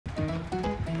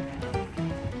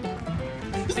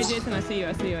Hey, Jason, I see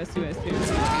you.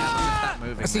 Stop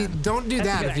moving. See, man. don't do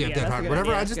that if you have dead hard.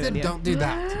 Whatever I just did, don't do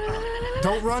that.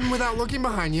 Don't run without looking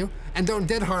behind you, and don't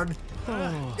dead hard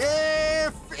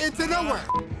if it's a nowhere.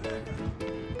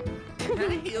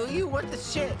 Can I heal you? What the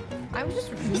shit? I was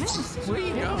just missed. Where are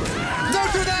you going?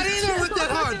 Don't do that either with dead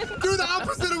hard. Do the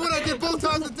opposite of what I did both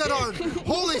times with dead hard.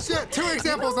 Holy shit! 2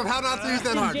 examples of how not to use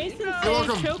dead hard. You're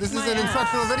welcome. This is an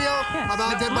instructional video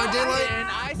about Dead by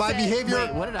Daylight, by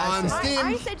behavior on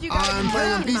Steam. I'm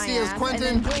playing on PC as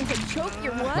Quentin.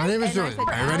 My name is Julien.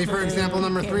 Are you ready for example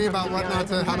number 3 about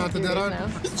how not to dead hard?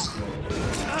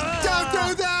 Don't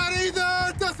do that either.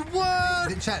 It doesn't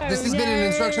work. Chat. This has been an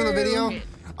instructional video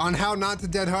on how not to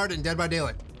dead hard in Dead by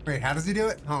Daylight. Wait, how does he do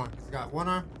it? Hold on. He's got one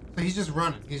arm. So he's just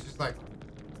running. He's just like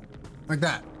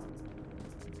that.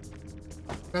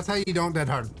 That's how you don't dead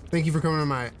hard. Thank you for coming to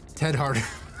my TED hard.